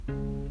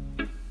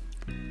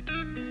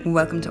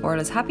Welcome to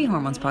Orla's Happy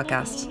Hormones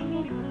podcast.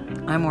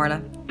 I'm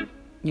Orla,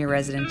 your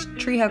resident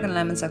tree-hugging,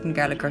 lemon-sucking,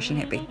 garlic crushing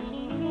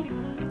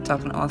hippie,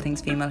 talking all things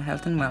female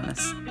health and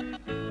wellness.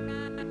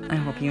 I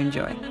hope you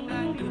enjoy.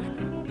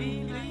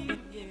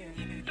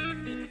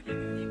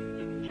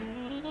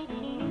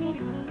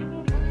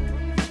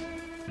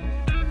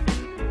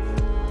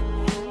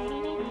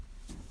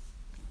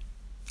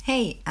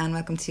 Hey, and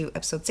welcome to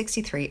episode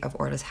 63 of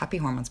Orla's Happy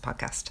Hormones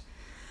podcast.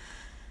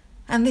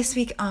 And this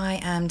week I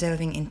am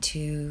delving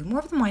into more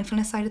of the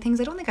mindfulness side of things.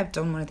 I don't think I've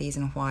done one of these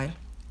in a while,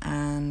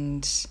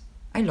 and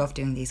I love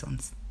doing these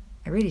ones.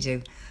 I really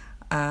do.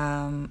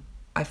 I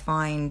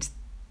find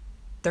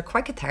they're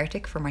quite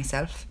cathartic for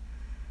myself.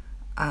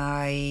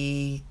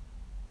 I've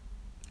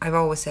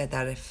always said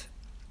that if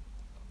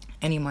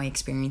any of my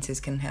experiences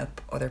can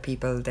help other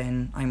people,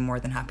 then I'm more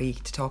than happy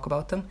to talk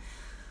about them.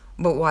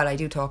 But while I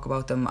do talk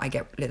about them, I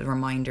get little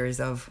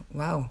reminders of,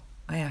 wow,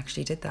 I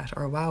actually did that,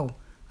 or wow,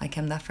 I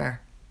came that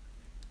far.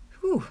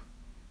 Whew,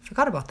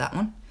 forgot about that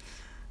one.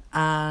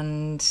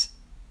 And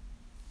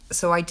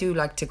so I do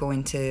like to go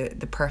into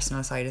the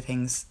personal side of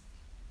things.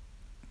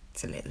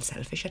 It's a little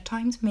selfish at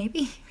times,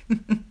 maybe.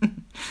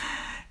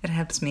 It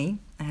helps me.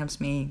 It helps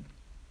me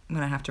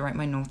when I have to write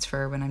my notes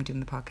for when I'm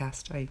doing the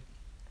podcast. I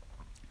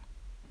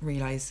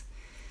realise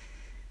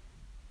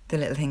the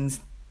little things.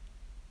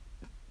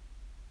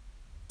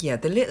 Yeah,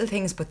 the little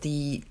things, but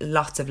the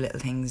lots of little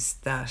things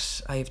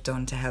that I've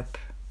done to help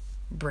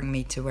bring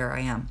me to where I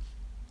am.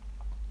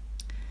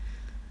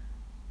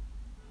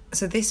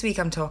 So this week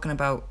I'm talking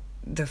about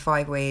the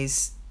 5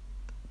 ways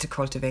to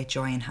cultivate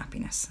joy and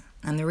happiness.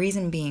 And the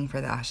reason being for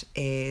that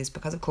is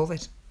because of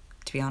COVID,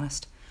 to be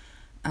honest.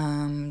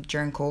 During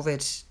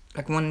COVID,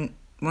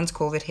 once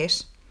COVID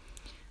hit,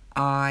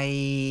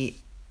 I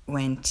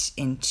went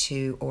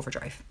into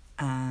overdrive,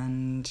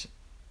 and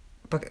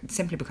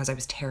simply because I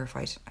was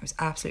terrified. I was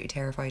absolutely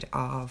terrified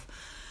of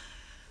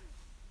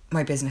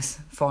my business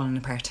falling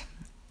apart,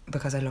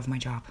 because I love my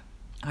job.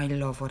 I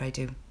love what I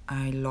do.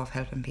 I love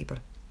helping people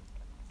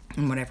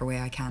in whatever way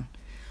I can.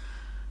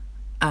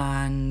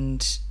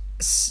 And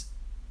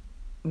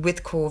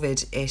with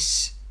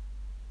COVID,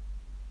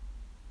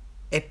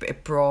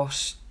 it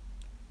brought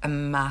a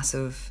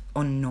massive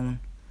unknown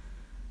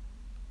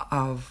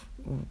of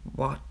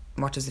what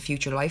does the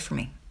future lie for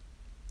me,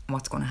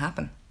 what's going to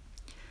happen.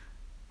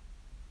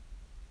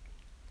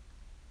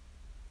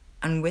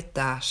 And with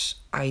that,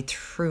 I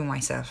threw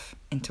myself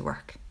into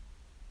work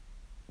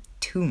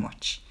too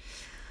much.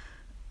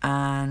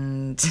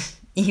 And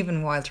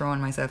even while throwing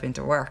myself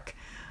into work,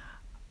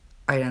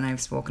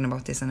 I've spoken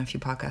about this on a few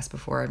podcasts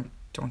before.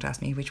 Don't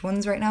ask me which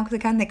ones right now, because I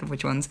can't think of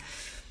which ones.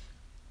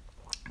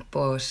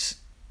 But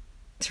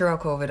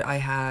throughout COVID, I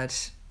had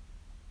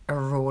a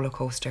roller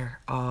coaster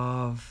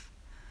of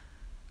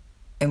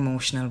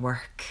emotional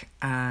work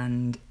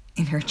and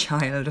inner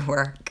child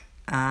work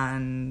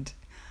and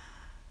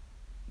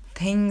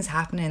things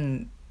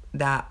happening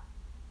that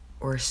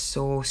were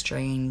so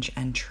strange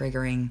and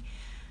triggering.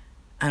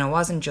 And it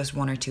wasn't just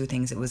 1 or 2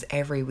 things. It was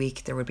every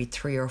week there would be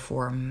 3 or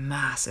 4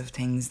 massive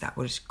things that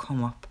would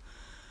come up,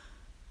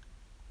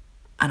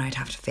 and I'd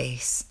have to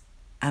face.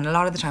 And a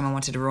lot of the time I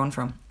wanted to run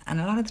from,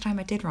 and a lot of the time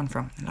I did run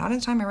from. A lot of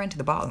the time I ran to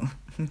the bottle.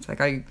 It's like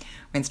I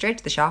went straight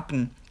to the shop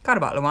and got a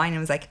bottle of wine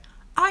and was like,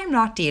 I'm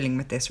not dealing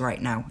with this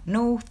right now.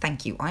 No,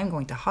 thank you. I'm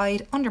going to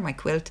hide under my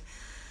quilt,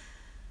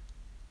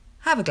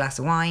 have a glass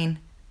of wine,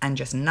 and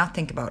just not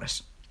think about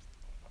it.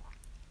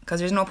 Because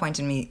there's no point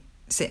in me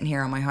sitting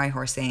here on my high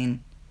horse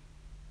saying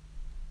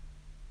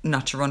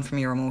not to run from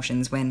your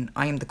emotions when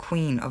I am the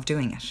queen of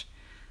doing it.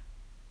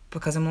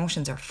 Because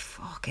emotions are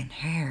fucking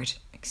hard.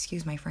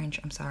 Excuse my French,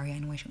 I'm sorry, I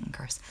know I shouldn't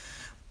curse.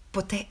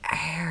 But they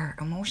are.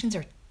 Emotions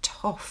are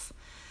tough.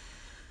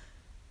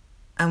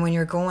 And when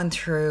you're going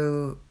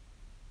through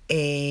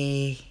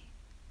a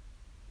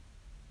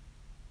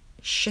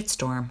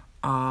shitstorm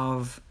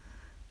of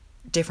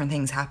different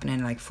things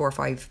happening, like 4 or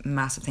 5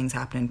 massive things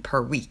happening per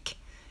week,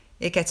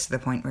 it gets to the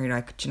point where you're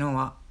like, do you know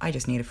what? I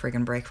just need a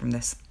friggin' break from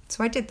this.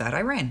 So I did that.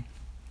 I ran.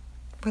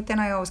 But then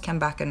I always came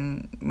back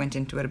and went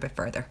into it a bit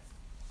further.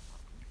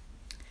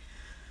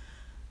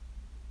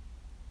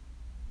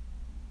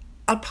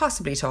 I'll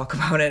possibly talk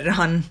about it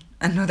on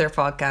another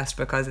podcast,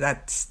 because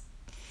that's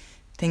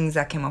things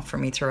that came up for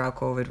me throughout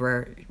COVID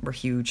were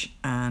huge,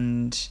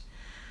 and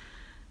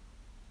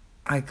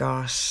I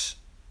got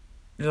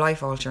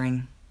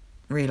life-altering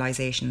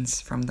realizations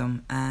from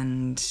them,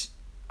 and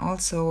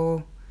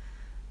also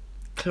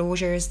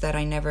closures that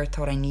I never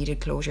thought I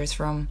needed closures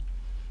from.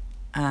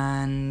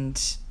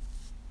 And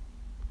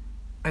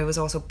I was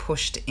also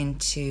pushed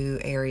into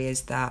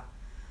areas that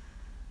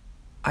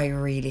I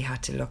really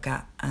had to look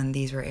at, and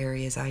these were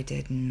areas I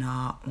did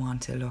not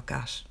want to look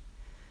at.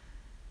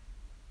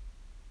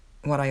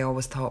 What I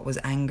always thought was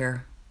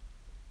anger,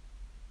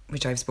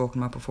 which I've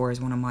spoken about before,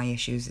 is one of my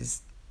issues,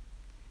 is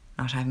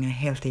not having a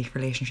healthy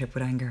relationship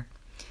with anger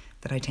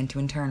that I tend to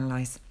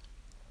internalise.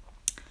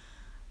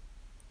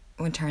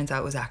 Well, it turns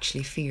out it was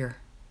actually fear.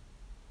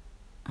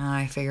 And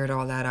I figured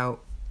all that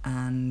out,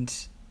 and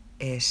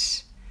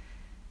it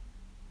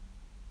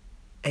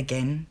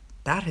again,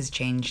 that has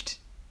changed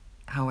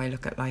how I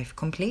look at life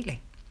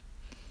completely,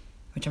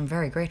 which I'm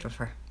very grateful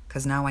for,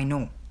 because now I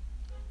know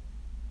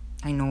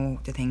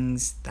the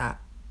things that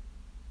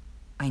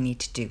I need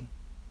to do.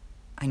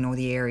 I know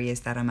the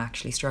areas that I'm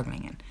actually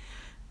struggling in.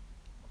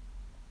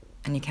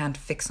 And you can't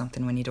fix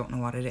something when you don't know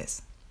what it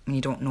is, when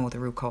you don't know the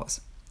root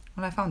cause.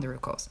 Well, I found the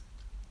root cause.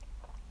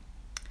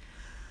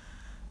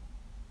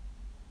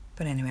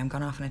 But anyway, I'm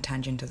gone off on a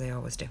tangent as I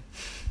always do.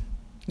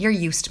 You're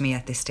used to me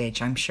at this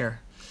stage, I'm sure.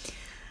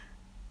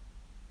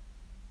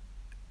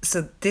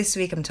 So this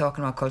week I'm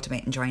talking about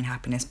cultivating joy and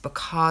happiness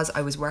because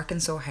I was working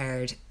so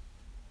hard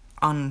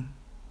on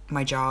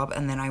my job,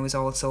 and then I was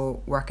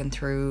also working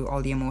through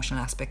all the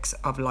emotional aspects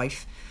of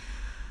life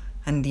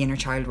and the inner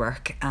child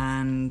work,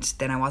 and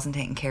then I wasn't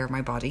taking care of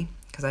my body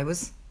because I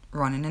was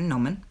running and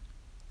numbing,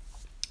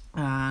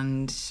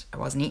 and I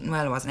wasn't eating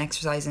well, I wasn't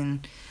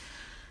exercising,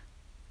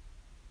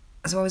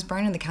 so I was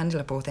burning the candle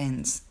at both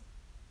ends.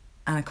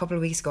 And a couple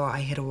of weeks ago I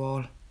hit a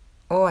wall.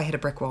 I hit a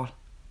brick wall,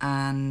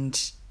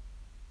 and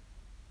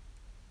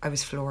I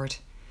was floored,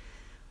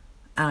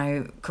 and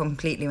I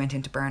completely went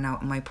into burnout,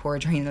 and my poor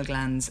adrenal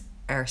glands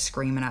are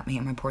screaming at me,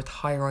 and my poor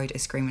thyroid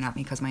is screaming at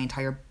me because my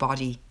entire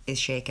body is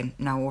shaking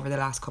now over the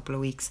last couple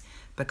of weeks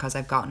because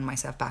I've gotten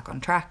myself back on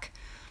track.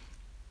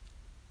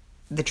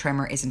 The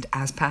tremor isn't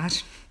as bad,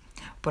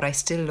 but I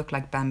still look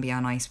like Bambi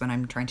on ice when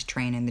I'm trying to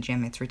train in the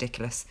gym. It's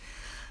ridiculous.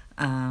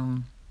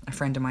 A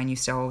friend of mine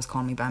used to always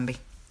call me Bambi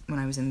when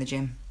I was in the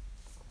gym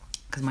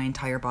because my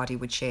entire body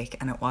would shake,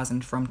 and it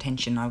wasn't from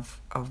tension of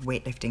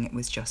weightlifting, it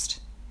was just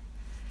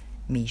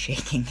me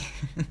shaking.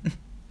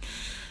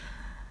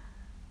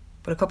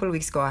 But a couple of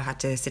weeks ago I had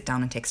to sit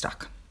down and take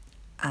stock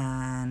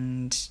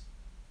and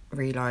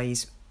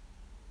realise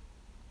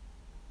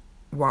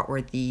what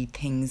were the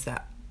things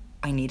that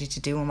I needed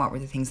to do and what were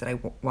the things that I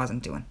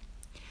wasn't doing.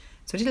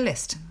 So I did a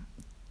list.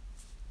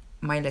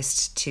 My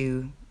list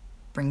to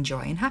bring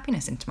joy and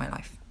happiness into my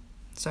life.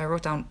 So I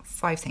wrote down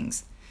 5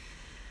 things.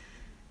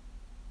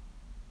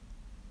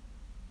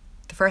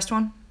 The first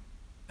one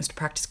was to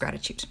practice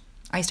gratitude.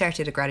 I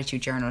started a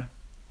gratitude journal.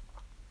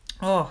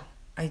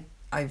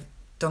 I've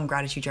done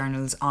gratitude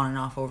journals on and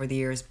off over the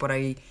years, but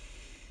I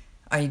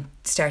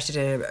started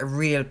a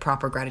real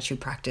proper gratitude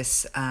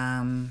practice I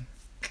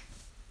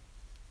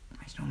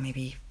don't know,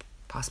 maybe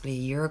possibly a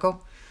year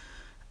ago,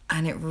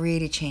 and it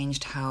really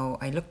changed how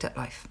I looked at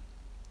life.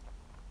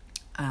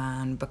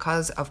 And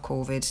because of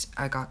COVID,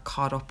 I got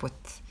caught up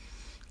with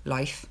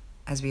life,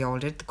 as we all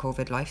did, the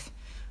COVID life,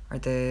 or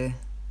the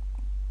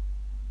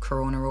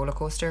Corona roller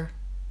coaster,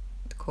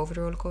 the COVID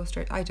roller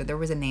coaster. There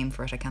was a name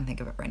for it, I can't think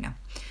of it right now.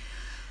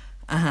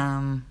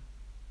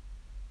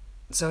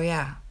 So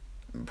yeah,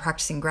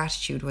 practicing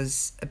gratitude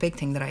was a big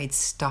thing that I had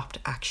stopped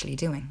actually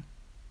doing.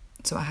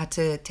 So I had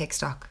to take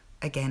stock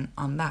again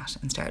on that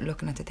and start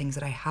looking at the things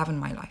that I have in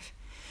my life.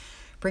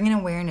 Bringing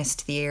awareness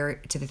to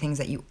the things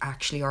that you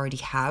actually already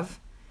have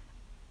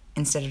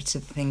instead of to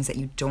the things that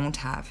you don't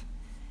have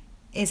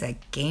is a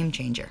game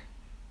changer.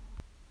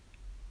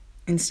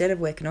 Instead of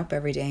waking up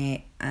every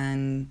day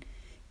and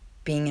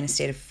being in a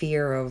state of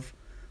fear of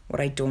what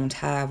I don't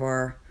have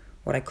or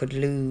what I could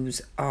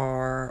lose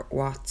or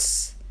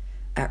what's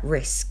at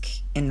risk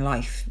in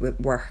life with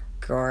work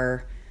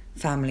or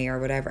family or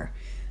whatever,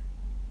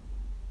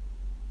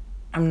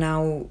 I'm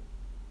now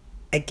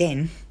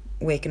again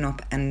waking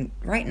up and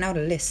writing out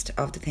a list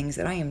of the things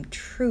that I am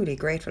truly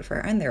grateful for.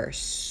 And there are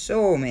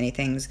so many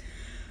things,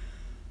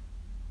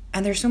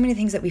 and there's so many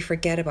things that we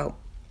forget about.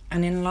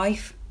 And in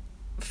life,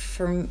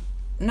 for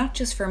not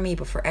just for me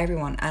but for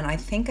everyone, and I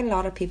think a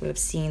lot of people have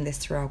seen this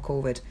throughout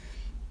COVID,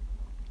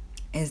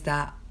 is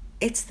that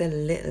it's the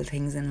little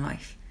things in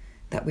life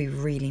that we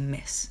really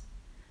miss.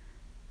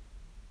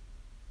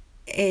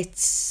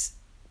 It's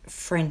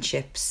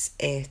friendships,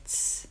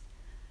 it's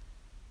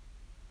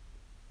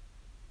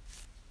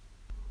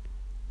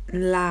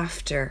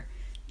laughter,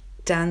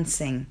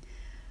 dancing,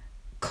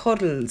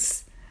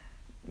 cuddles,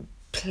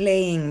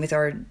 playing with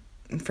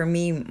for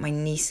me, my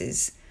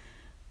nieces,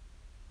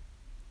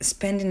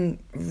 spending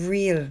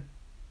real,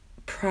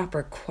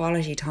 proper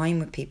quality time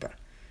with people.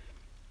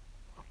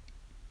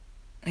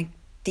 Like,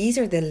 these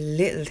are the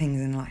little things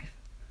in life.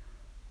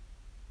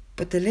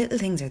 But the little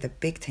things are the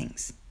big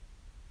things.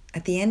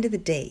 At the end of the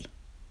day,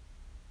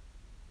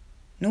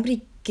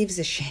 nobody gives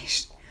a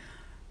shit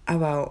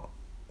about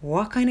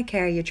what kind of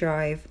car you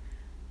drive,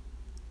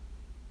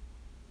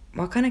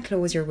 what kind of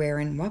clothes you're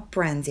wearing, what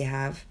brands you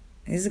have.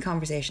 This is a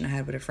conversation I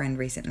had with a friend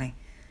recently.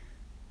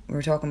 We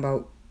were talking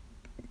about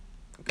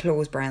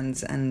clothes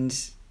brands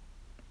and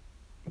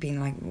being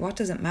like, what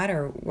does it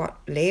matter what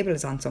label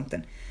is on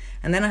something?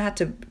 And then I had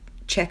to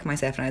check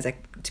myself, and I was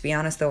like, to be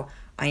honest though,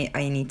 I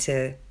need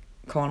to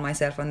call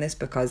myself on this,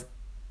 because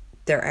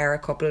there are a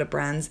couple of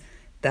brands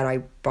that I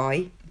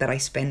buy, that I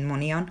spend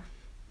money on,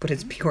 but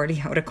it's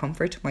purely out of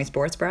comfort. My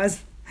sports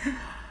bras,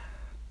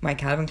 my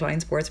Calvin Klein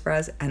sports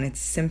bras, and it's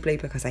simply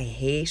because I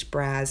hate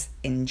bras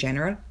in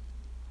general.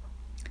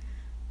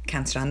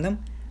 Can't stand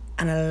them.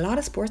 And a lot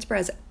of sports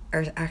bras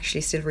are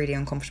actually still really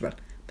uncomfortable,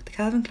 but the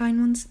Calvin Klein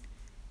ones,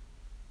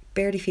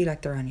 barely feel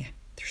like they're on you.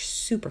 They're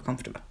super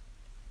comfortable.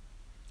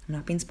 I'm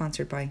not being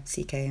sponsored by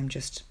CK, I'm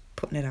just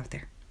putting it out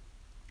there.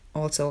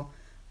 Also,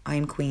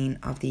 I'm queen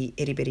of the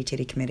itty bitty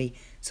titty committee,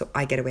 so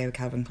I get away with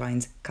Calvin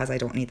Klein's because I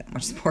don't need that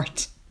much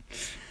support.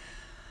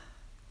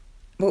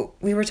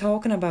 But we were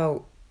talking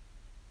about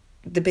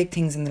the big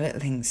things and the little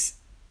things,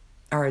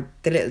 or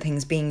the little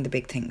things being the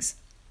big things.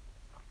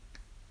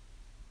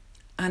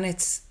 And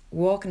it's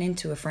walking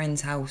into a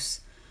friend's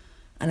house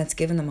and it's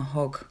giving them a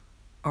hug,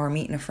 or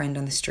meeting a friend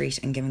on the street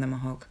and giving them a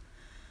hug.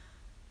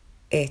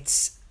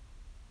 It's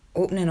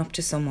opening up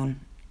to someone.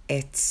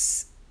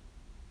 It's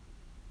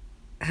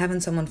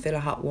having someone fill a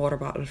hot water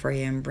bottle for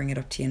you and bring it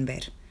up to you in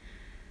bed.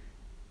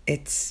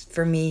 It's,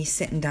 for me,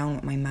 sitting down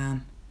with my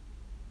mum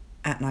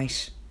at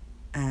night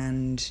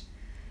and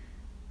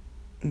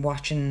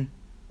watching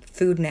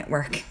Food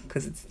Network,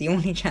 because it's the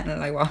only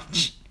channel I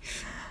watch,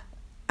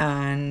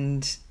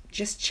 and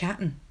just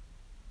chatting.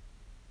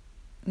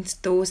 It's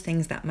those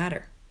things that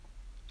matter.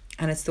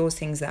 And it's those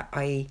things that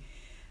I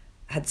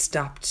had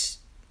stopped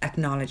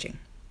acknowledging.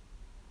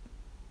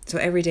 So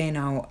every day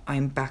now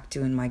I'm back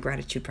doing my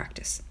gratitude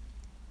practice,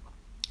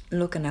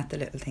 looking at the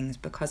little things,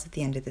 because at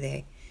the end of the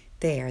day,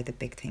 they are the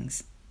big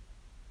things.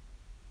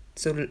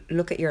 So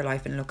look at your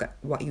life and look at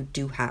what you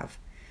do have,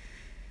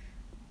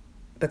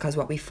 because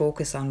what we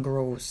focus on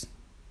grows.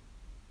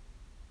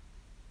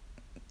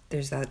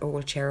 There's that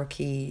old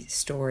Cherokee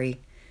story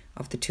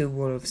of the two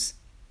wolves.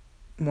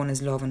 One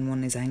is love and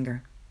one is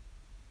anger.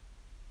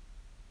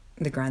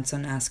 The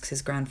grandson asks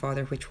his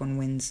grandfather which one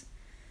wins.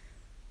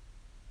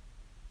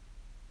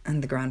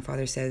 And the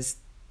grandfather says,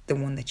 the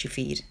one that you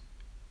feed.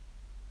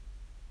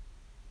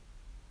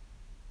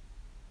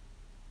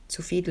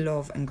 So feed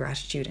love and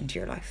gratitude into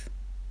your life.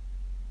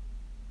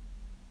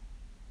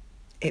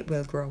 It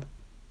will grow.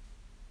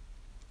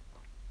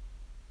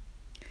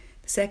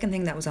 The second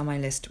thing that was on my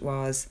list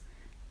was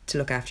to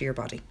look after your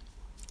body.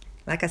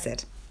 Like I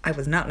said, I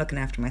was not looking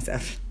after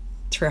myself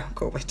throughout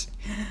COVID.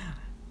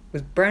 I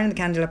was burning the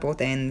candle at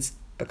both ends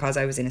because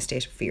I was in a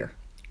state of fear,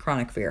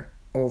 chronic fear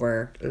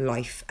over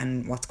life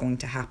and what's going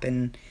to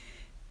happen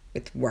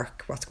with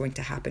work, what's going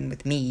to happen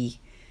with me.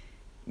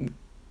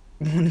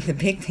 One of the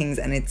big things,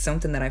 and it's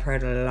something that I've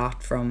heard a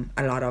lot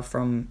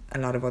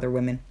of other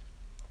women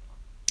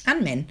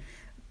and men,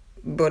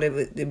 but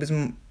it was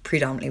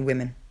predominantly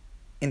women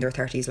in their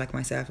 30s like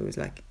myself. It was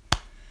like,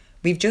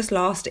 we've just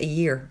lost a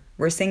year.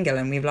 We're single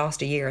and we've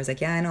lost a year. I was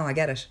like, yeah, I know, I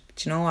get it.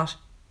 But you know what?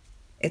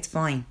 It's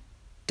fine.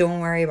 Don't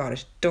worry about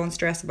it. Don't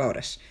stress about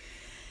it.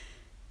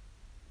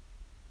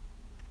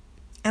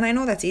 And I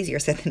know that's easier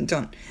said than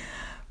done,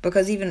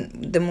 because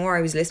even the more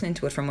I was listening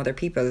to it from other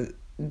people,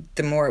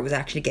 the more it was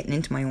actually getting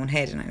into my own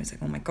head. And I was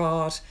like, oh my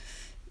God,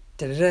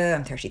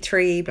 I'm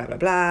 33, blah, blah,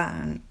 blah.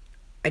 And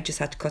I just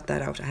had to cut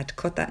that out. I had to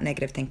cut that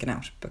negative thinking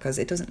out, because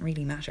it doesn't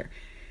really matter.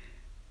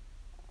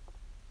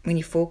 When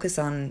you focus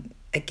on,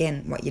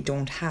 again, what you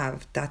don't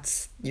have,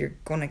 you're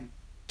going to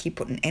keep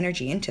putting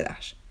energy into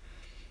that.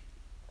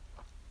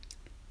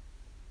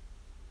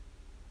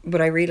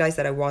 But I realised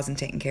that I wasn't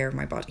taking care of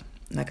my body.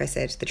 Like I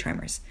said, the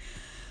tremors.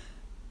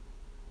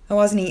 I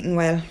wasn't eating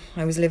well.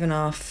 I was living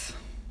off,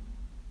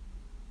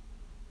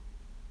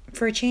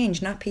 for a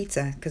change, not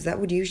pizza, because that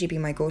would usually be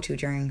my go-to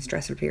during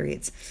stressful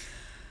periods.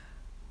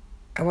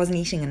 I wasn't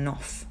eating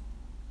enough.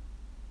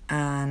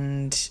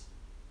 And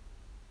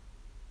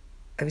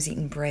I was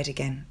eating bread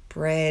again.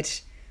 Bread,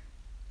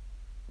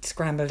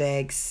 scrambled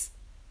eggs,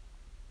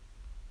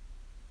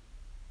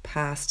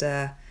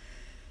 pasta,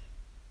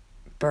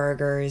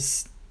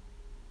 burgers,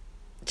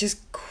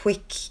 just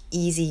quick,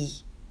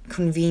 easy,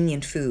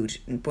 convenient food,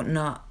 but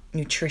not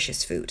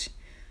nutritious food,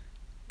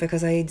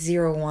 because I had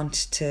zero want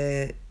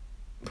to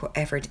put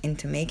effort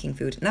into making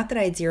food. Not that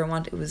I had zero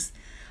want,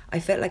 I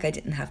felt like I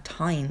didn't have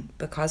time,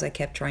 because I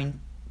kept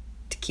trying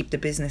to keep the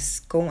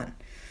business going,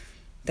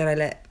 that I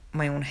let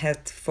my own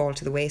health fall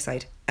to the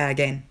wayside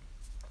again.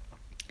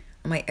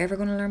 Am I ever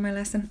going to learn my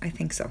lesson? I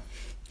think so,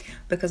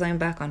 because I'm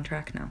back on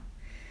track now.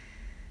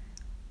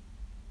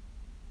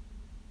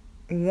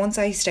 Once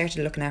I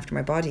started looking after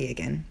my body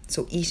again,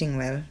 so eating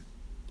well,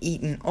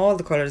 eating all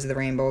the colours of the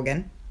rainbow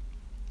again,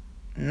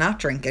 not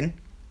drinking,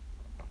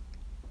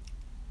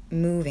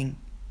 moving,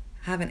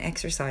 having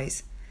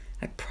exercise,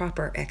 like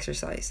proper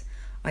exercise.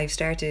 I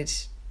started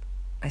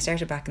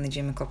back in the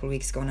gym a couple of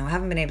weeks ago now. I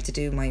haven't been able to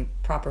do my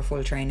proper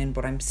full training,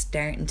 but I'm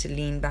starting to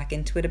lean back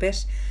into it a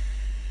bit.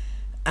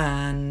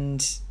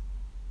 And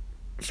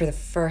for the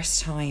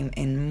first time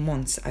in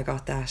months, I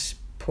got that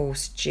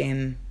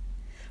post-gym,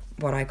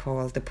 what I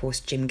call the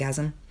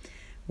post-gymgasm,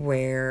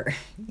 where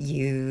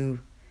you're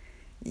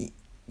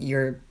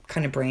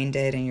kind of brain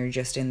dead and you're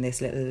just in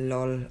this little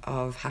lull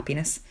of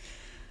happiness.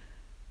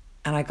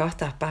 And I got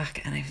that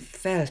back and I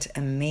felt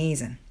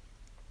amazing.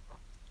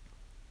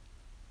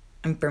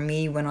 And for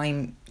me, when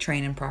I'm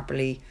training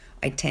properly,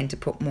 I tend to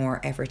put more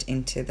effort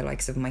into the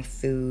likes of my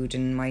food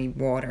and my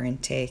water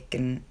intake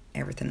and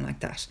everything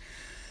like that,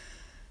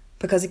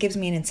 because it gives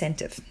me an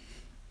incentive.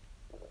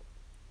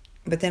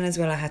 But then as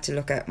well, I had to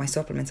look at my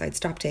supplements. I'd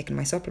stopped taking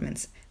my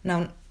supplements.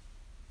 Now,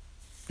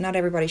 not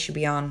everybody should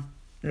be on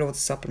loads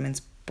of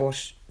supplements,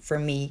 but for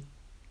me,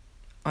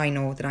 I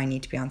know that I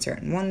need to be on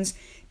certain ones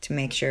to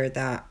make sure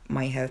that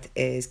my health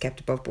is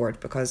kept above board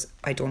because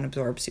I don't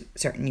absorb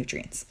certain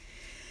nutrients.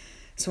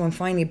 So I'm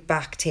finally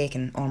back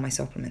taking all my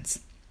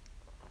supplements.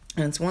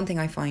 And it's one thing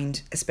I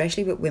find,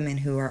 especially with women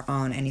who are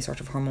on any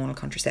sort of hormonal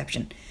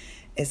contraception,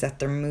 is that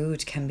their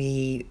mood can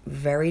be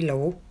very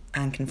low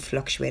and can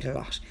fluctuate a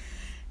lot.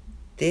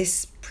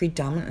 This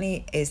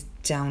predominantly is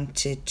down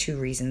to two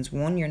reasons.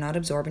 One, you're not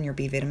absorbing your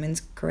B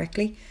vitamins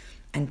correctly.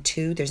 And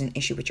two, there's an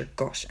issue with your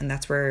gut. And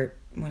that's where,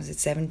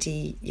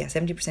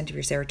 70% of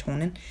your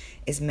serotonin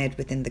is made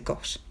within the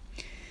gut.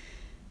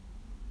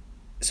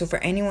 So for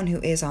anyone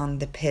who is on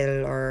the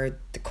pill or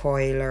the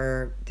coil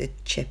or the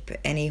chip,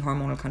 any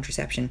hormonal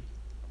contraception,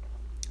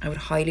 I would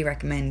highly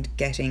recommend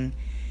getting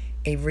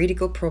a really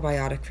good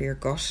probiotic for your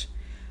gut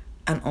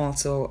and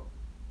also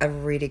a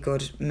really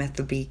good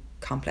methyl B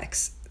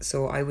complex.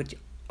 So I would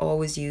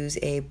always use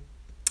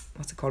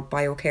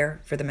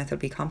BioCare for the methyl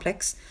B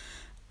complex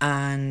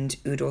and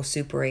Udo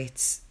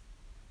Superates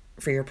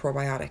for your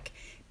probiotic.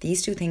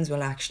 These two things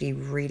will actually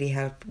really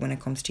help when it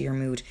comes to your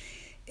mood.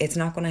 It's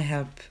not going to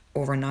help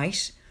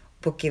overnight,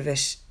 but give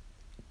it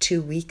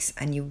 2 weeks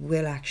and you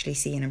will actually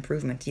see an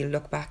improvement. You'll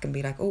look back and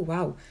be like, oh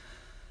wow,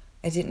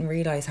 I didn't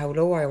realise how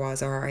low I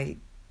was, or I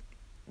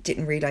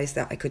didn't realise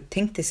that I could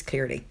think this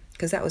clearly.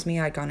 Because that was me,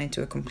 I'd gone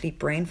into a complete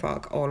brain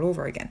fog all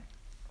over again.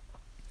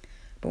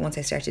 But once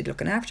I started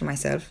looking after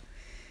myself,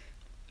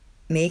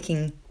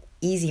 making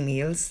easy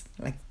meals,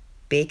 like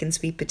baking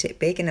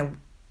a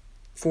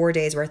 4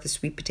 days worth of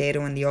sweet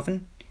potato in the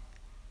oven,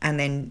 and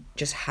then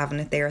just having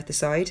it there at the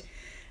side,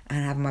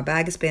 and having my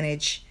bag of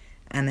spinach,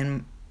 and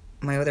then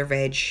my other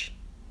veg,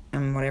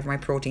 and whatever my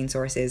protein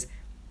source is,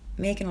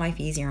 making life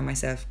easier on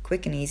myself,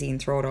 quick and easy, and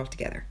throw it all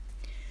together.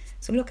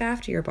 So look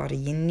after your body.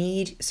 You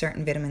need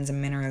certain vitamins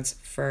and minerals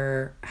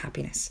for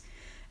happiness,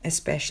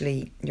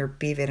 especially your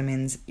B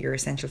vitamins, your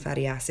essential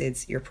fatty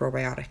acids, your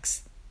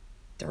probiotics.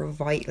 They're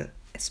vital,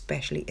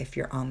 especially if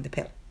you're on the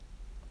pill.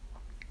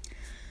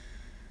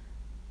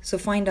 So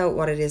find out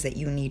what it is that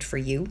you need for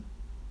you.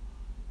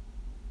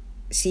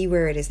 See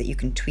where it is that you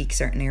can tweak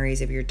certain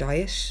areas of your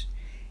diet.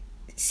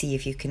 See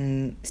if you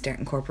can start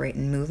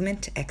incorporating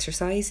movement,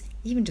 exercise,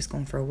 even just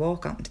going for a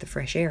walk out into the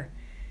fresh air.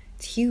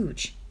 It's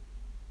huge.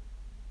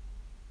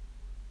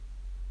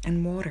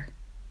 And water.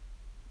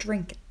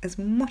 Drink as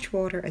much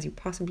water as you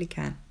possibly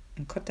can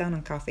and cut down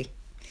on coffee,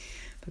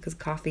 because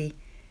coffee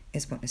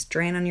is putting a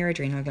strain on your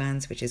adrenal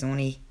glands, which is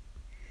only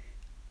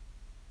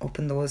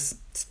upping those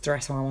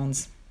stress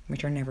hormones,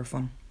 which are never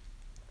fun.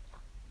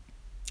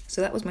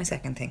 So that was my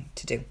second thing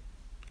to do.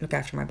 Look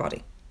after my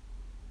body.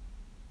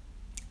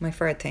 My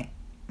third thing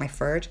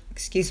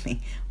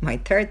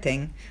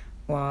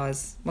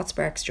was what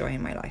sparks joy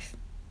in my life.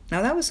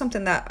 Now that was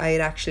something that I had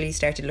actually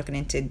started looking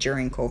into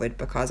during COVID,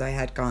 because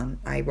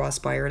I was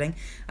spiraling.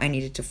 I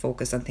needed to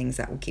focus on things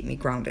that would keep me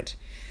grounded.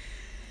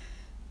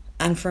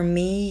 And for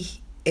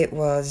me, it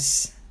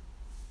was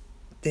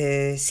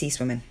the sea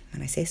swimming.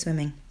 When I say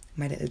swimming,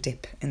 my little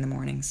dip in the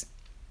mornings.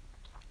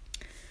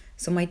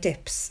 So my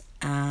dips,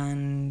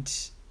 and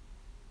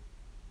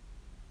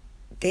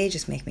they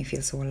just make me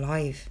feel so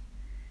alive,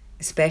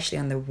 especially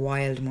on the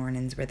wild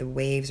mornings where the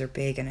waves are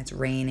big and it's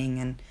raining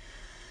and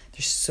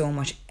there's so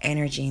much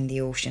energy in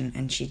the ocean,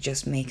 and she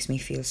just makes me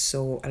feel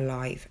so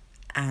alive,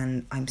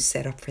 and I'm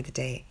set up for the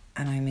day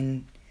and I'm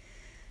in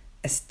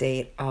a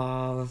state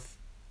of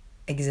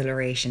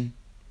exhilaration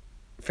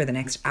for the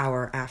next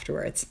hour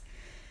afterwards.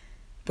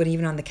 But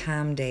even on the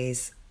calm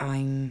days,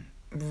 I'm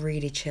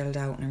really chilled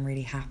out and I'm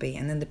really happy.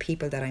 And then the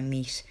people that I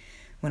meet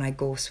when I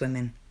go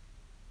swimming,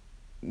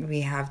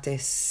 we have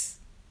this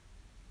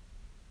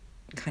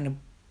kind of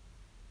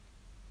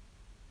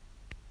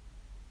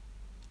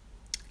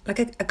like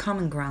a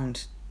common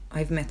ground.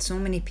 I've met so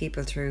many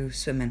people through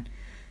swimming,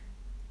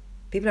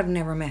 people I've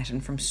never met,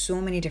 and from so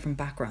many different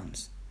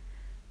backgrounds.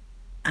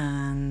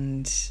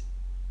 And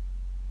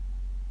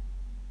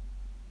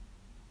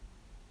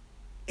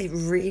it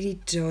really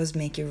does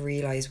make you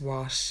realise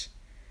what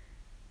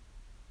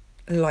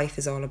life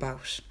is all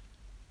about.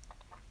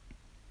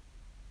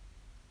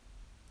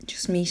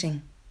 Just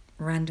meeting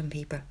random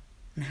people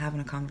and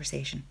having a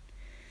conversation,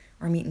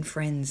 or meeting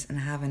friends and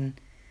having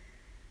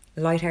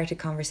light-hearted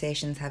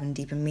conversations, having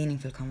deep and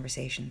meaningful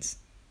conversations.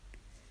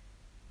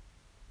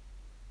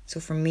 So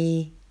for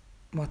me,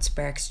 what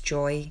sparks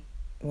joy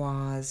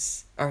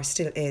was, or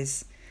still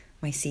is,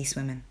 my sea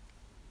swimming.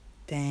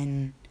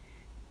 Then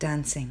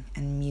dancing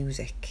and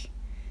music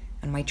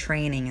and my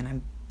training, and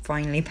I'm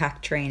finally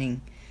back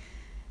training.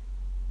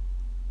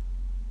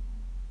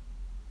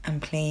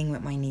 And playing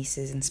with my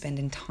nieces and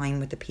spending time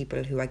with the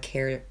people who I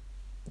care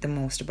the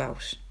most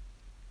about.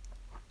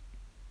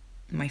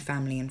 My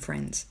family and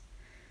friends.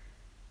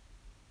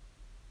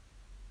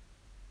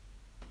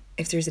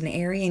 If there's an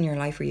area in your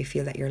life where you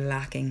feel that you're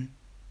lacking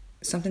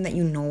something that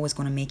you know is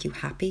going to make you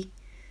happy,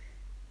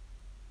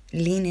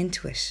 lean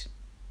into it.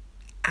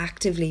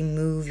 Actively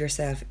move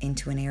yourself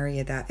into an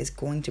area that is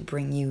going to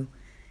bring you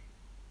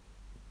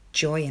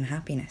joy and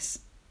happiness.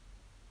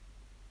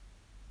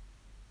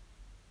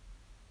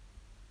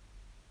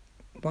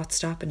 What's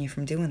stopping you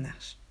from doing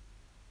that?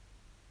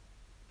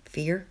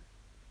 Fear?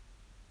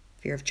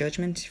 Fear of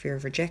judgment? Fear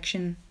of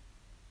rejection?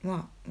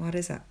 What? What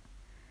is that?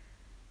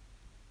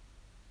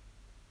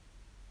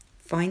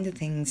 Find the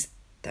things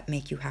that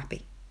make you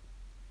happy.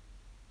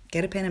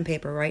 Get a pen and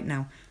paper right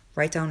now.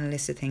 Write down a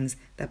list of things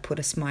that put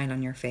a smile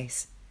on your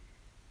face.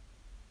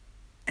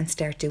 And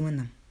start doing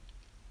them.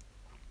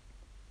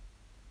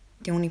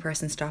 The only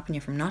person stopping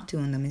you from not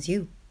doing them is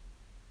you.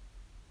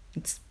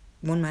 It's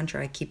one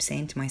mantra I keep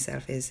saying to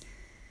myself is,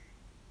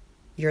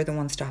 you're the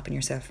one stopping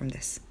yourself from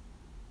this.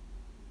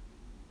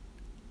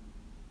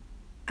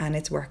 And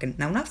it's working.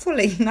 Now, not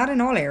fully, not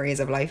in all areas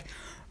of life,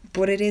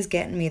 but it is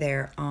getting me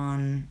there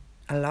on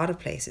a lot of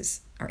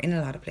places, or in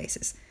a lot of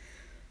places.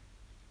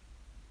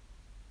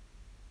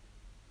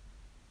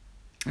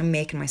 I'm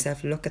making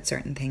myself look at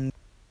certain things.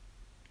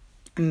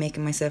 I'm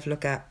making myself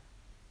look at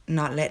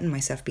not letting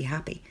myself be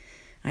happy.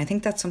 And I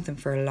think that's something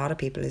for a lot of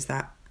people, is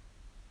that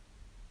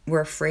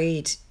we're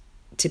afraid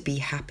to be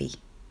happy.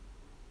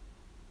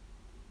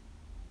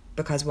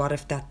 Because what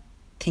if that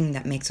thing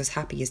that makes us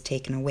happy is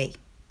taken away?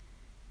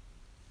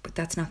 But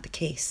that's not the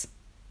case.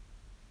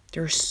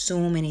 There are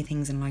so many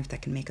things in life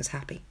that can make us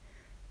happy.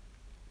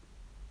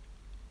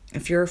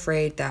 If you're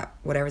afraid that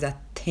whatever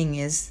that thing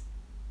is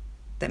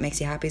that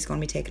makes you happy is going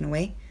to be taken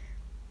away,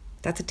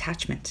 that's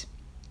attachment.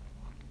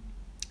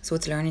 So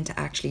it's learning to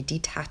actually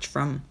detach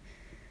from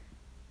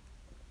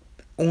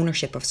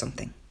ownership of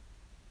something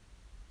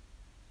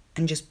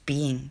and just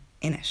being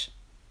in it,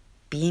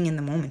 being in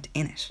the moment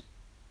in it.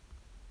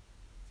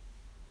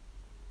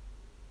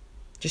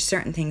 Just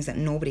certain things that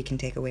nobody can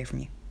take away from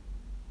you.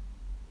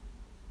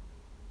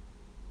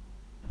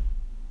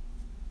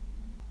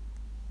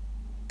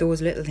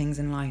 Those little things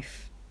in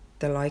life,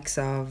 the likes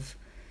of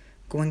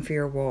going for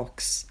your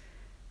walks,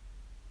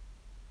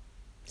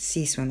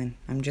 sea swimming.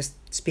 I'm just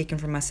speaking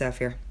for myself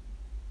here.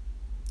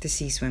 The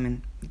sea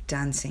swimming,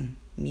 dancing,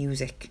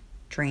 music,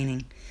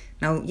 training.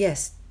 Now,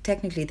 yes,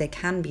 technically they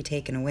can be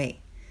taken away.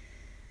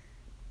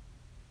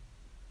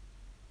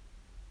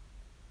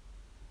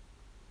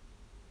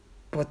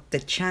 But the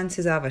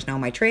chances of it, now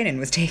my training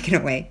was taken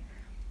away,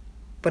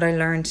 but I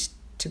learned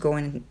to go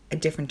in a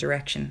different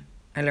direction.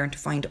 I learned to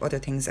find other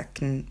things that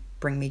can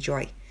bring me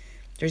joy.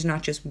 There's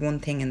not just one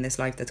thing in this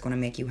life that's going to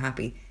make you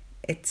happy.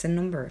 It's a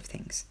number of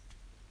things.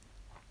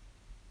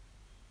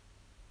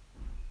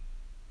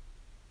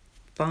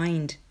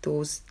 Find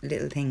those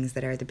little things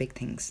that are the big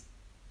things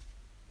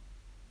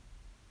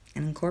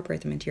and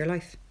incorporate them into your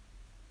life.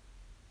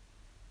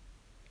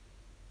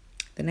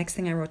 The next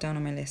thing I wrote down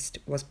on my list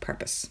was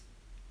purpose.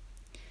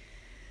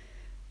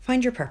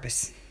 Find your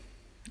purpose.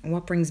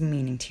 What brings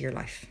meaning to your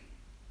life?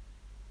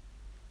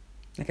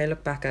 Like, I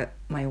look back at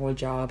my old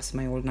jobs,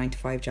 my old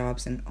 9-to-5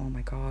 jobs, and oh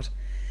my God,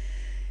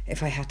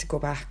 if I had to go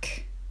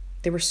back,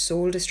 they were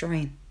soul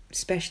destroying.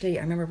 Especially,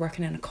 I remember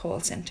working in a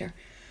call centre,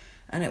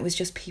 and it was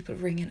just people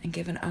ringing and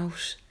giving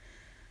out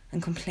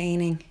and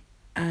complaining,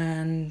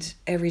 and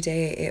every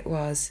day it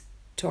was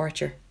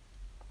torture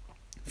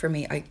for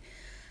me.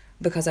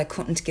 Because I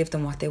couldn't give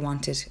them what they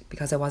wanted,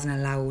 because I wasn't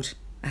allowed.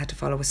 I had to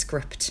follow a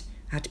script.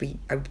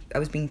 I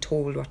was being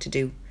told what to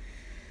do,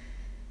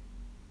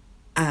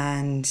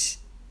 and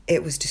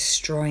it was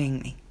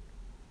destroying me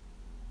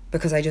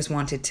because I just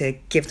wanted to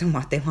give them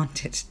what they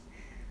wanted.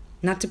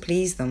 Not to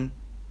please them,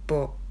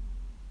 but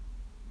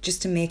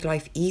just to make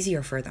life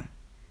easier for them.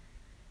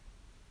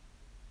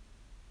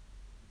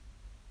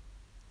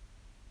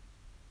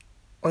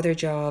 Other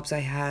jobs I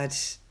had,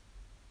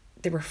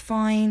 they were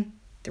fine,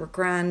 they were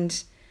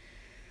grand.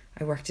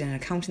 I worked in an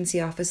accountancy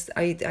office.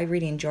 I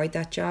really enjoyed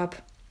that job.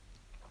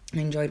 I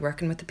enjoyed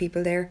working with the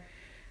people there,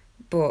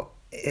 but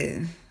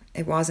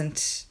it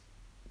wasn't,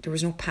 there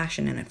was no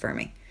passion in it for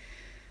me.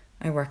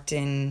 I worked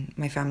in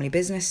my family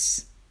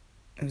business.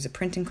 It was a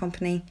printing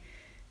company.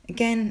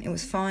 Again, it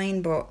was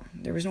fine, but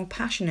there was no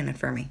passion in it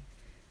for me.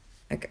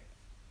 Like,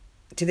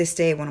 to this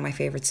day, one of my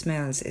favourite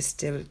smells is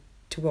still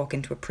to walk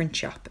into a print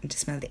shop and to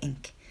smell the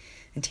ink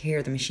and to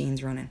hear the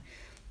machines running.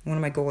 One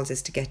of my goals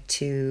is to get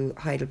to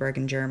Heidelberg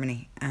in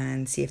Germany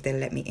and see if they'll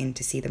let me in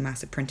to see the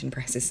massive printing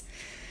presses.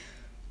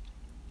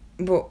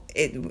 But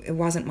it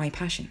wasn't my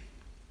passion.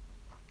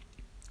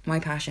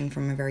 My passion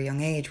from a very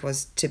young age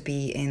was to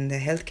be in the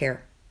healthcare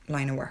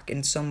line of work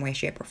in some way,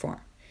 shape or form.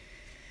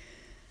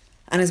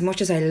 And as much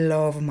as I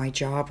love my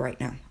job right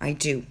now, I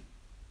do.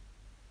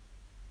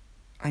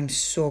 I'm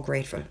so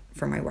grateful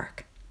for my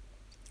work.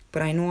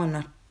 But I know I'm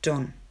not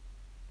done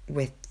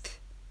with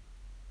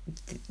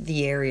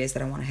the areas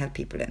that I want to help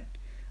people in.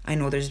 I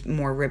know there's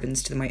more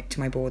ribbons to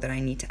my bow that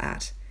I need to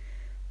add.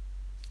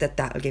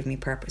 That'll give me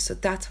purpose. So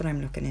that's what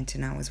I'm looking into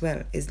now as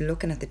well, is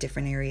looking at the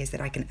different areas that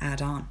I can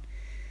add on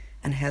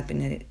and help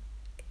in it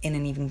in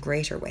an even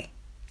greater way.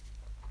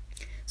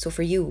 So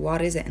for you, what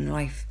is it in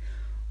life?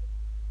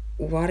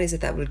 What is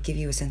it that will give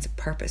you a sense of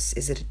purpose?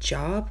 Is it a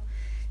job?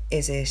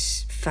 Is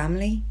it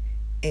family?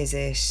 Is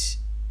it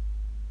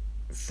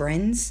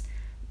friends?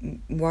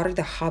 What are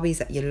the hobbies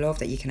that you love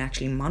that you can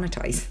actually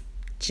monetize?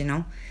 Do you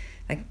know?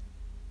 Like,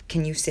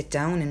 can you sit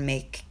down and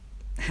make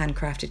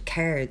handcrafted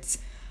cards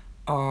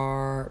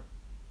or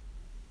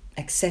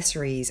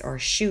accessories or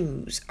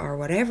shoes or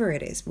whatever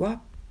it is.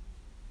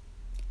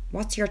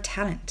 What's your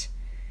talent?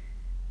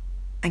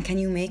 And can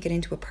you make it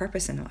into a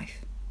purpose in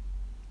life?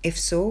 If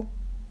so,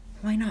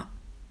 why not?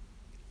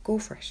 Go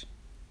for it.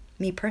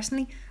 Me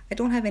personally, I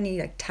don't have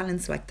any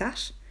talents like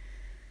that.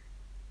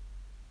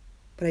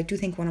 But I do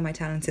think one of my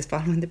talents is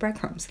following the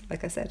breadcrumbs,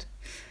 like I said.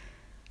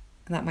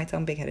 And that might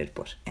sound big-headed,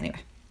 but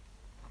anyway.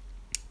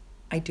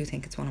 I do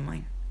think it's one of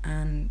mine.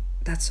 And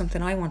that's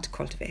something I want to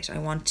cultivate. I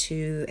want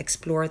to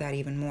explore that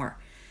even more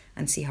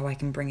and see how I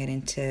can bring it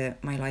into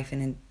my life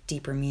in a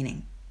deeper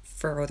meaning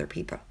for other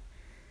people.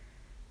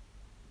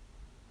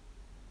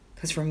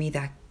 Because for me,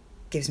 that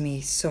gives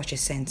me such a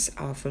sense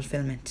of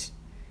fulfillment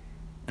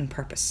and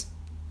purpose.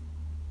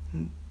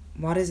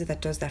 What is it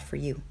that does that for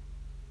you?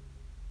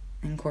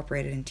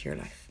 Incorporate it into your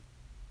life.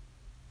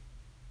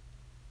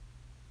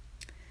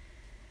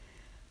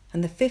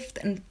 And the fifth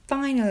and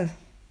final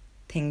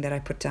thing that I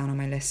put down on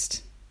my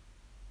list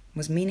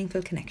was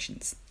meaningful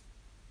connections.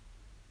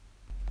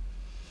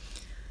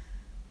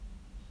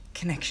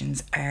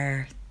 Connections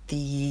are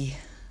the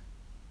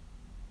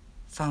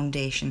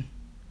foundation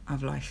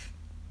of life.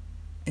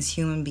 As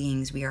human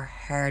beings, we are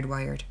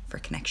hardwired for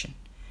connection.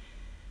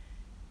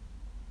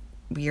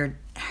 We are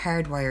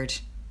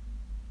hardwired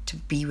to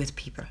be with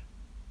people.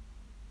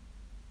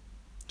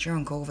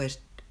 During COVID,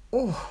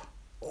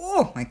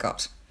 oh my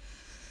God.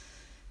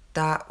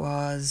 That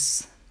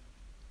was,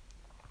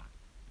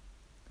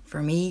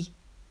 for me,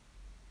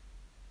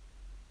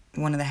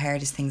 one of the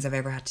hardest things I've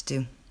ever had to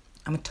do.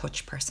 I'm a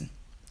touch person.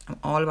 I'm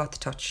all about the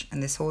touch,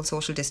 and this whole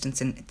social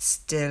distancing, it's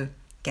still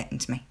getting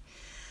to me.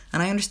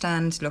 And I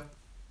understand, look,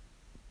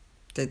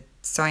 the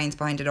science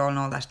behind it all and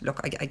all that. Look,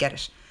 I get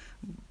it.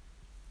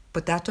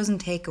 But that doesn't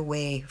take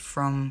away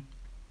from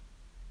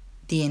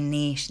the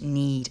innate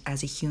need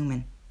as a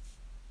human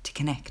to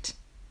connect.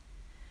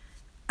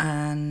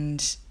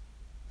 And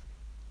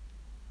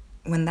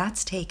when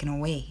that's taken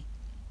away,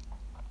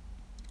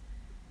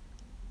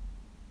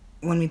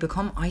 when we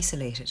become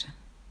isolated,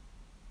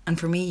 and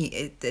for me,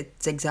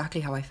 it's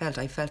exactly how I felt.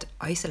 I felt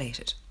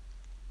isolated.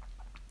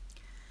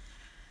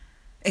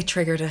 It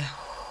triggered a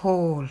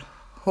whole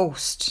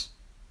host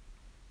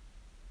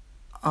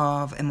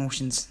of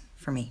emotions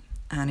for me.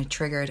 And it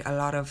triggered a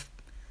lot of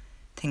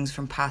things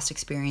from past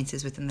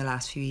experiences within the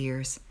last few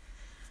years.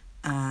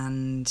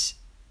 And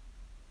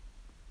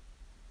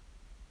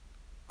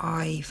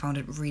I found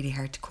it really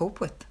hard to cope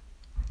with.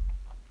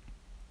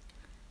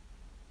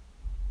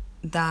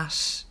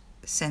 That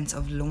sense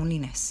of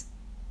loneliness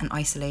and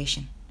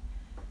isolation.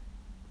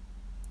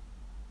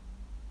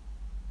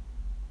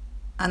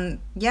 And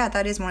yeah,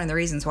 that is one of the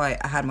reasons why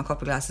I had my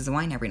couple of glasses of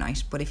wine every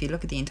night. But if you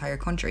look at the entire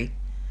country,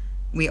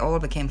 we all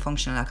became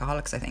functional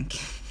alcoholics, I think,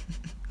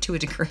 to a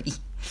degree.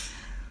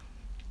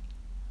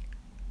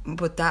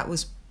 But that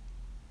was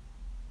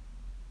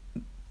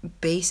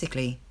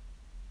basically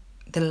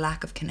the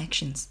lack of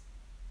connections.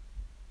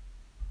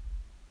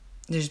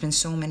 There's been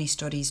so many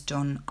studies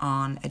done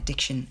on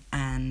addiction,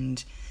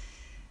 and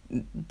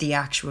the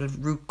actual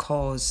root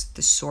cause,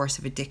 the source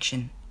of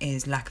addiction,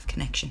 is lack of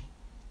connection.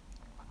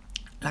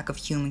 Lack of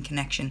human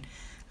connection,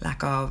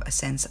 lack of a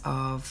sense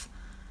of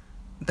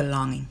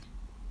belonging.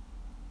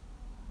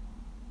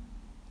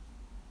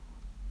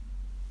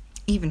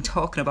 Even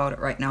talking about it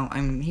right now,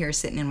 I'm here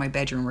sitting in my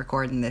bedroom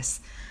recording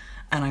this,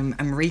 and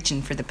I'm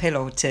reaching for the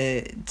pillow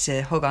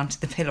to hug onto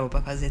the pillow,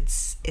 because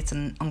it's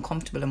an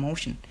uncomfortable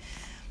emotion.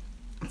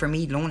 For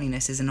me,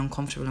 loneliness is an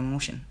uncomfortable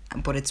emotion,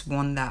 but it's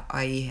one that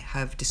I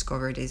have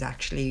discovered is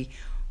actually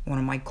one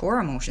of my core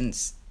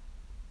emotions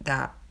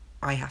that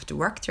I have to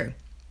work through.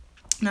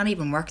 Not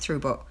even work through,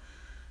 but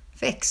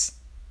fix.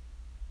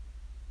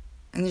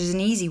 And there's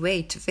an easy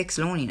way to fix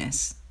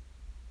loneliness,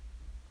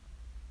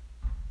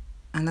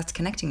 and that's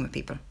connecting with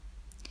people.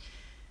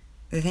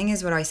 The thing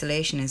is with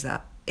isolation is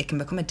that it can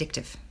become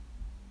addictive.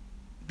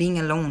 Being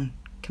alone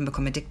can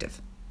become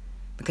addictive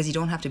because you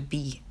don't have to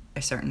be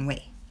a certain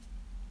way.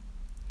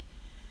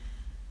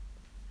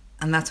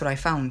 And that's what I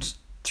found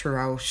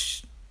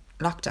throughout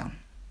lockdown,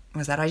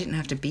 was that I didn't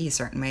have to be a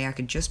certain way. I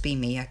could just be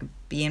me. I could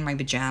be in my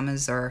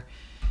pajamas or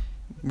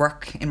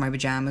work in my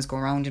pajamas, go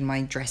around in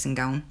my dressing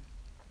gown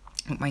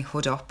with my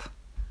hood up,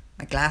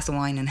 a glass of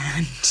wine in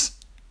hand,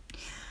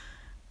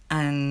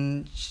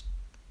 and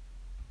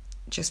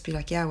just be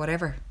like, yeah,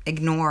 whatever.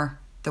 Ignore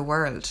the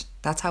world.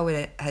 That's how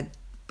it had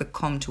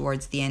become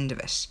towards the end of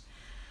it.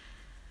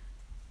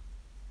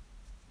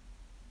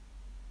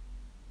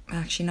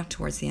 Actually, not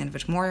towards the end of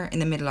it, more in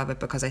the middle of it,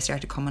 because I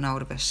started coming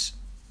out of it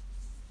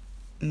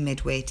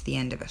midway to the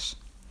end of it.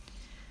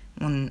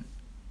 When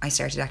I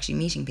started actually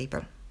meeting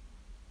people.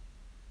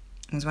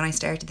 It was when I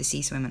started the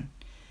sea swimming,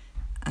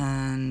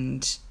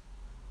 and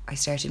I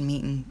started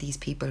meeting these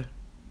people,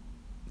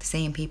 the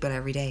same people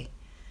every day,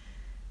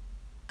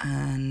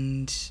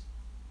 and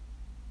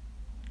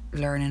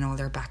learning all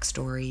their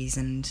backstories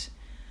and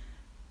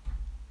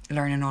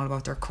learning all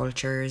about their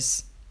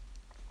cultures,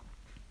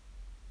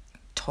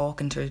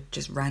 talking to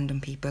just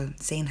random people,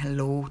 saying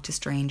hello to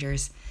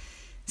strangers,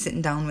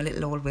 sitting down with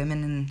little old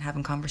women and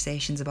having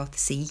conversations about the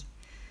sea.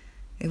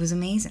 It was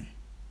amazing.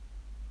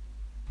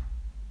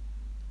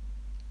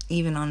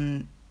 Even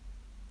on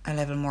a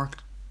level more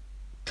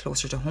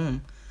closer to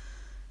home,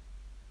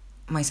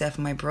 myself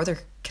and my brother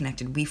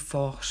connected. We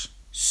fought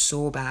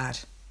so bad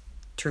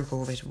through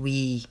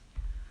COVID.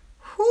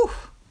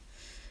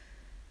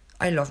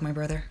 I love my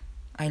brother.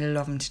 I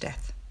love him to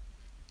death.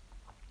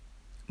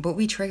 But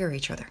we trigger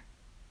each other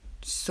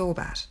so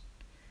bad.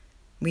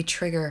 We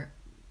trigger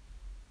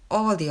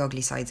all the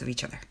ugly sides of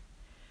each other.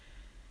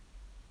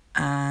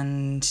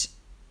 And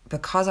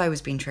because I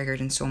was being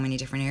triggered in so many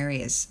different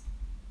areas,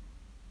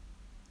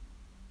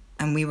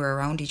 and we were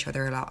around each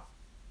other a lot,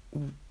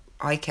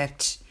 I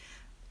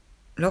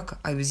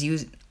was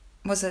using...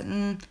 Was it?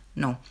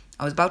 No.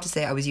 I was about to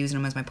say I was using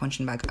him as my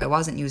punching bag. I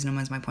wasn't using him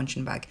as my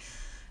punching bag.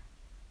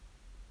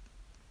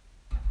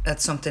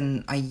 That's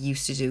something I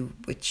used to do,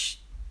 which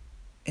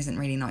isn't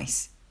really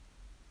nice.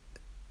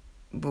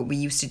 But we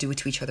used to do it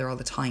to each other all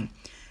the time.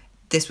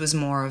 This was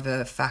more of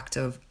a fact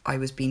of I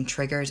was being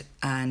triggered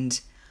and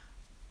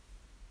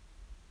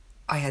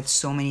I had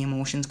so many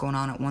emotions going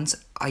on at once.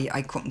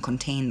 I couldn't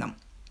contain them.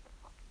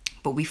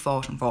 But we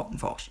fought and fought and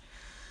fought.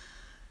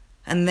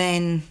 And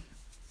then,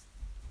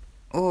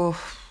 a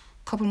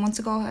couple months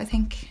ago, I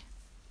think.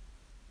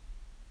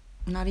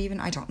 Not even,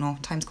 I don't know.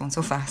 Time's going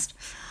so fast.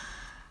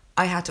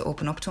 I had to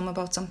open up to him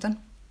about something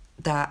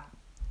that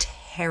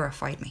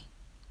terrified me.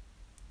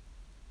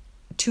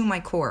 To my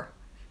core,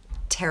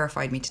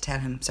 terrified me to tell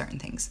him certain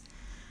things.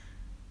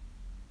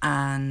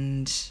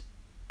 And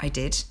I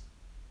did.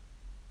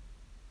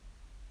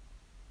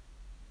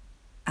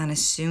 And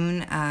as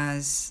soon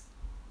as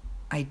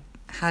I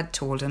had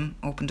told him,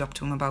 opened up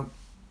to him about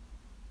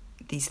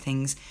these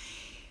things,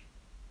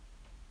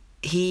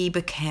 he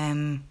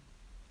became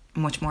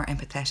much more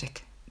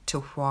empathetic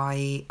to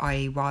why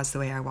I was the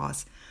way I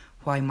was,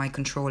 why my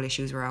control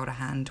issues were out of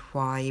hand,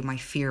 why my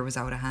fear was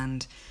out of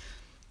hand,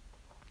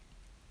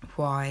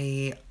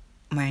 why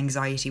my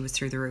anxiety was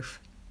through the roof.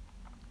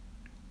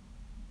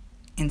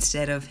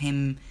 Instead of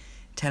him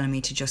telling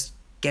me to just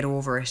get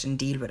over it and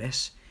deal with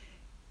it,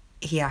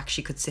 he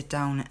actually could sit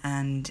down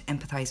and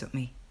empathise with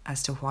me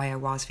as to why I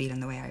was feeling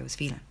the way I was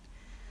feeling.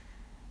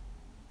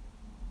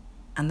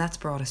 And that's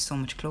brought us so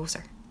much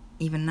closer,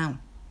 even now.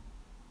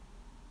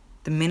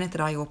 The minute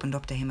that I opened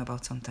up to him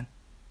about something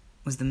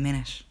was the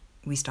minute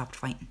we stopped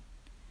fighting.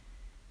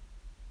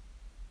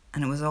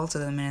 And it was also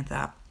the minute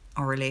that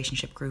our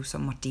relationship grew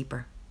somewhat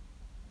deeper,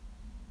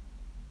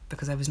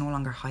 because I was no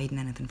longer hiding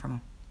anything from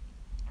him.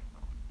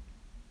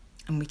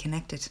 And we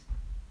connected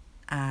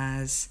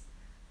as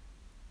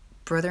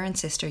brother and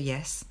sister,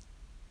 yes.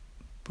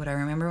 But I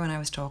remember when I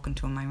was talking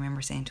to him, I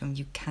remember saying to him,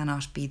 you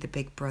cannot be the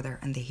big brother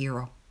and the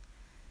hero.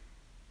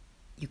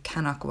 You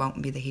cannot go out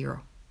and be the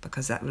hero,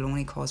 because that will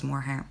only cause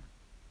more harm.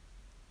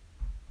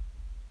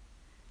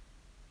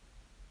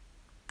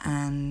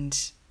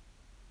 And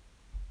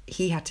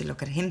he had to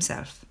look at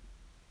himself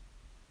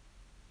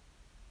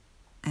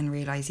and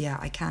realise, yeah,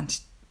 I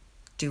can't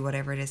do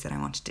whatever it is that I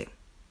want to do.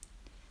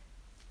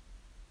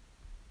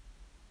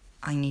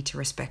 I need to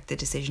respect the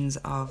decisions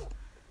of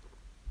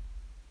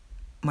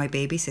my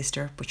baby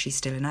sister, but she's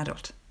still an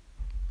adult.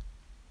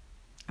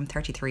 I'm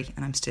 33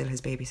 and I'm still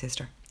his baby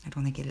sister. I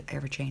don't think it'll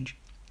ever change.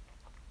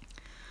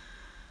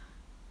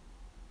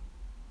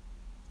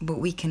 But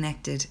we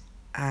connected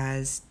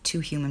as two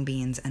human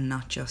beings and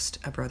not just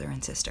a brother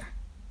and sister.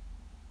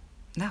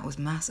 That was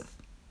massive.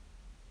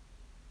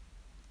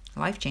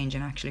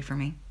 Life-changing, actually, for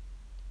me.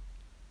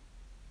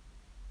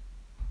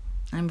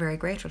 I'm very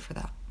grateful for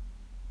that.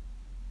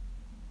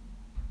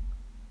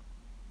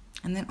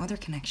 And then other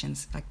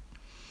connections. Like,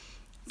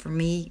 for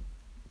me,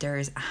 there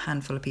is a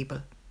handful of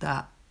people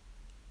that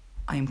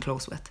I am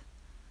close with.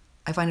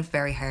 I find it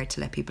very hard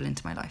to let people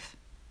into my life.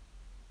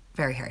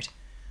 Very hard.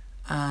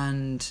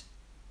 And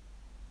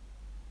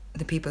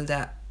the people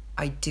that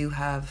I do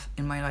have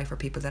in my life are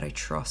people that I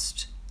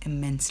trust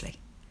immensely.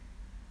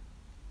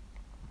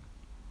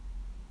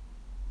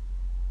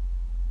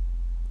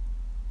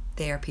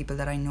 They are people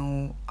that I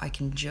know I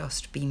can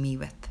just be me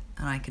with,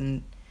 and I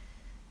can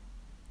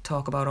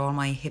talk about all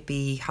my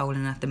hippie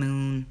howling at the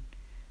moon,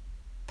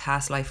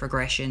 past life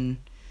regression,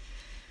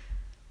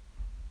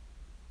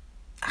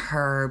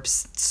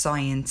 herbs,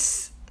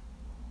 science,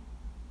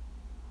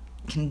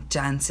 can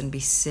dance and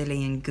be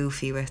silly and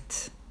goofy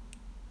with.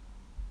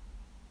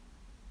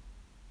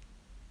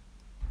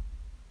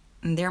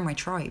 And they're my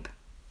tribe.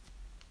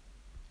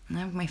 And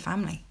I have my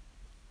family,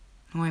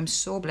 who I'm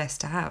so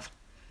blessed to have.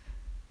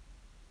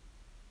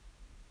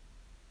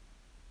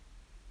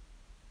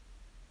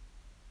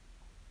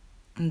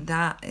 And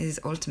that is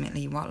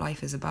ultimately what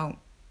life is about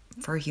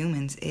for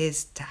humans,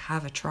 is to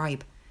have a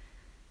tribe,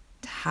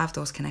 to have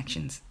those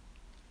connections.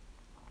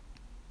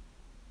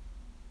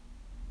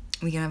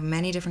 We can have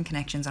many different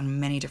connections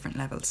on many different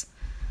levels.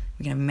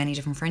 We can have many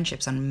different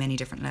friendships on many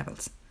different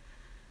levels.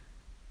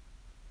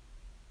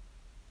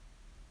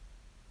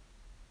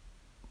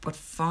 But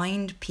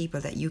find people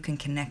that you can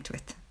connect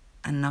with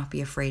and not be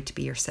afraid to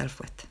be yourself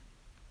with.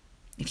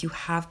 If you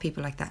have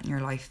people like that in your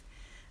life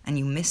and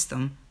you miss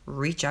them,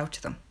 reach out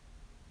to them.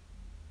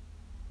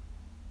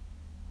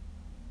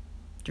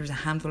 There was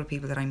a handful of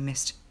people that I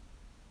missed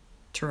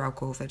throughout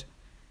COVID,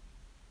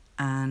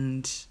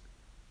 and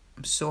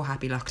I'm so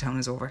happy lockdown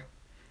is over.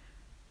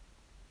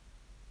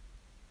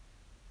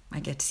 I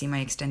get to see my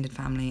extended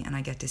family and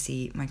I get to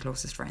see my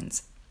closest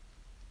friends.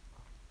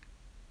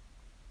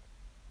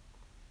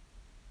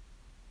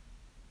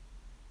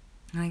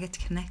 And I get to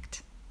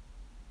connect.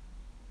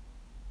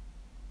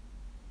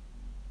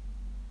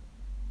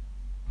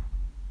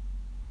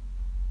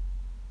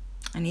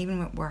 And even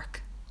with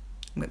work,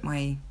 with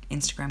my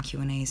Instagram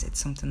Q&As, it's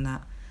something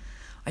that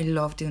I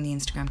love doing, the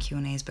Instagram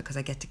Q&As, because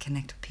I get to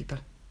connect with people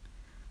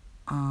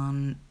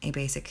on a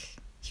basic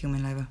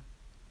human level.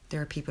 There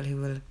are people who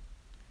will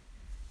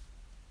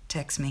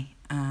text me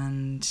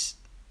and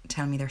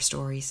tell me their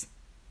stories.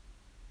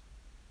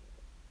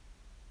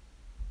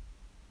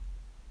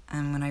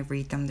 And when I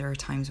read them, there are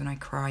times when I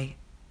cry,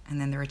 and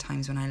then there are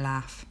times when I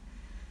laugh.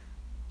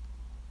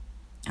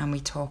 And we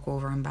talk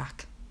over and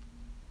back.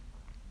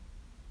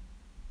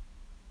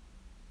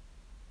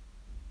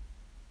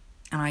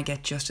 And I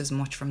get just as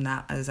much from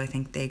that as I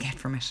think they get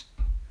from it.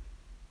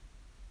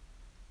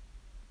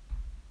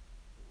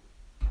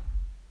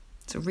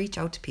 So reach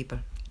out to people,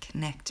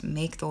 connect,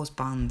 make those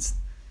bonds,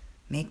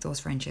 make those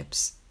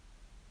friendships.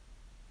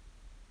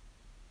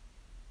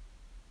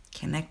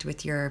 Connect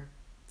with your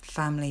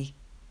family,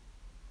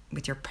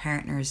 with your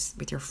partners,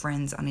 with your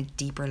friends on a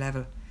deeper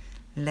level.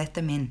 Let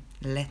them in,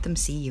 let them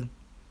see you.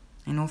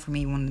 I know for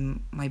me,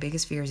 one of my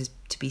biggest fears is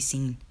to be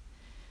seen.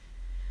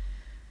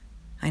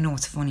 I know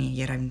it's funny,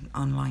 yet I'm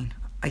online.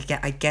 I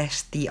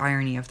get the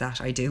irony of that,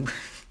 I do.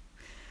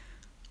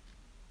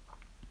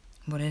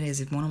 But it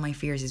is, one of my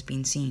fears is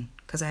being seen,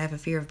 because I have a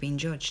fear of being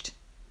judged.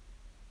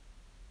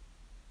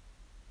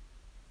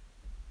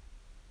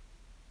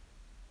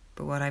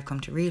 But what I've come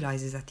to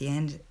realise is at the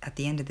end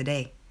of the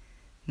day,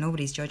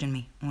 nobody's judging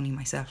me, only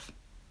myself.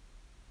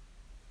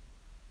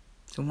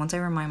 So once I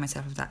remind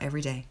myself of that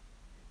every day,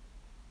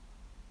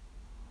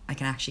 I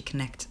can actually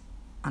connect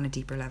on a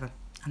deeper level,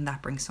 and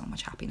that brings so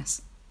much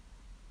happiness.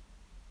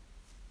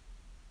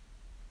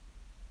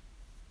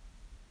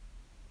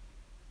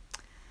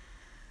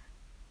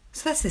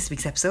 So that's this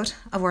week's episode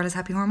of World is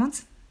Happy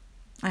Hormones.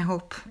 I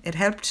hope it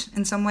helped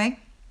in some way.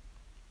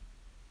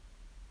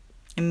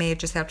 It may have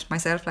just helped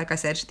myself. Like I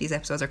said, these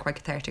episodes are quite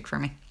cathartic for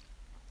me.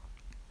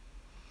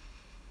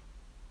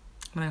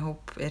 But I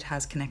hope it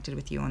has connected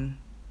with you in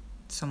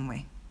some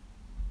way.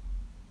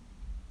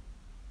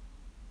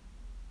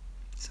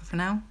 So for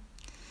now,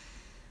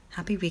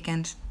 happy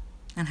weekend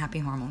and happy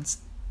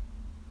hormones.